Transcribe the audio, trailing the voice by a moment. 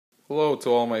Hello to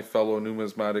all my fellow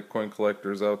numismatic coin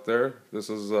collectors out there. This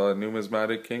is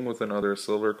Numismatic King with another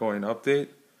silver coin update.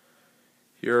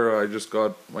 Here I just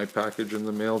got my package in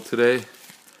the mail today.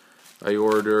 I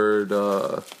ordered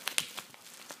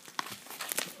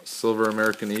silver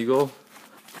American Eagle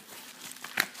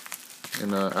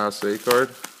in an assay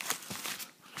card.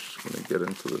 Just going to get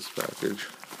into this package.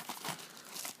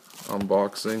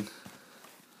 Unboxing.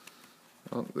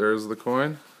 Oh, there's the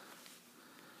coin.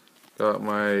 Got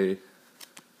my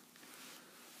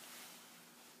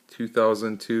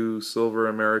 2002 silver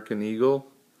American Eagle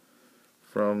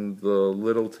from the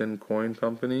Littlet coin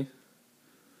company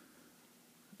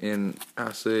in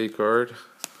assay card.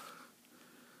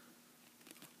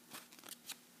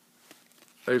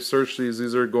 I've searched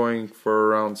these are going for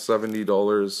around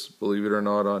 $70, believe it or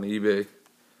not, on eBay.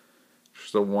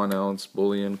 Just a 1 ounce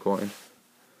bullion coin.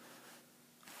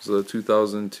 It's a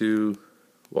 2002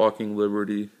 Walking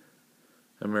Liberty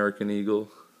American Eagle,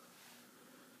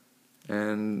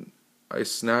 and I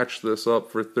snatched this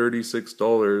up for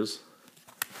 $36,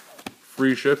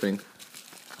 free shipping.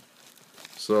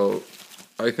 So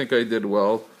I think I did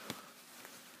well.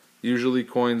 Usually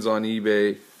coins on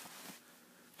eBay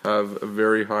have a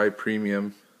very high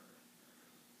premium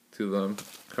to them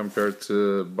compared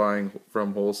to buying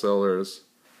from wholesalers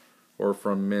or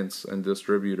from mints and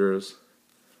distributors.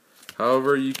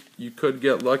 However, you could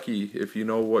get lucky if you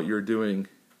know what you're doing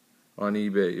on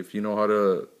eBay. If you know how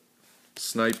to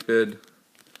snipe bid,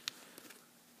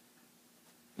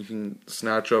 you can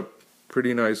snatch up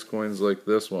pretty nice coins like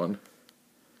this one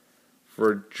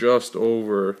for just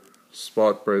over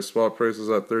spot price. Spot price is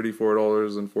at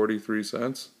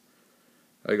 $34.43.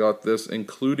 I got this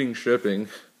including shipping,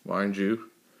 mind you,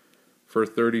 for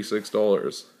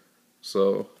 $36.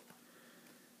 So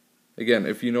again,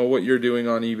 if you know what you're doing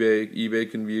on eBay,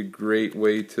 eBay can be a great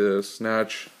way to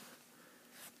snatch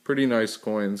pretty nice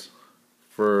coins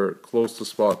for close to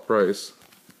spot price.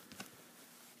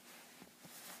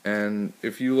 And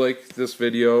if you like this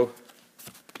video,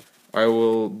 I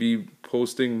will be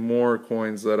posting more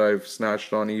coins that I've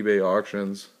snatched on eBay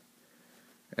auctions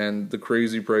and the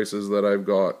crazy prices that I've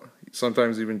got,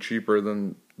 sometimes even cheaper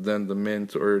than the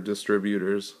mint or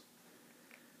distributors.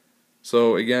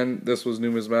 So again, this was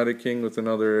Numismatic King with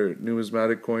another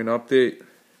numismatic coin update.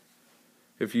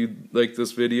 If you like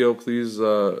this video, please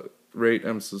rate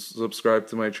and subscribe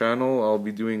to my channel. I'll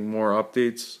be doing more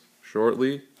updates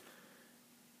shortly.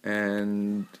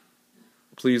 And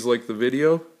please like the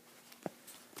video.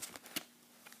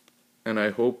 And I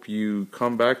hope you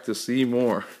come back to see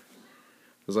more,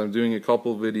 because I'm doing a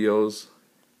couple videos.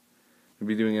 I'll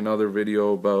be doing another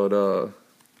video about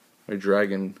my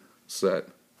dragon set.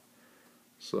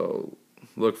 So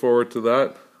look forward to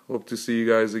that. Hope to see you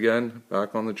guys again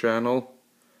back on the channel.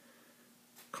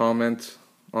 Comment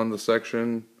on the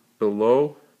section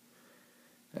below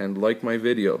and like my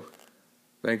video.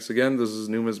 Thanks again. This is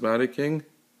Numismatic King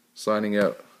signing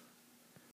out.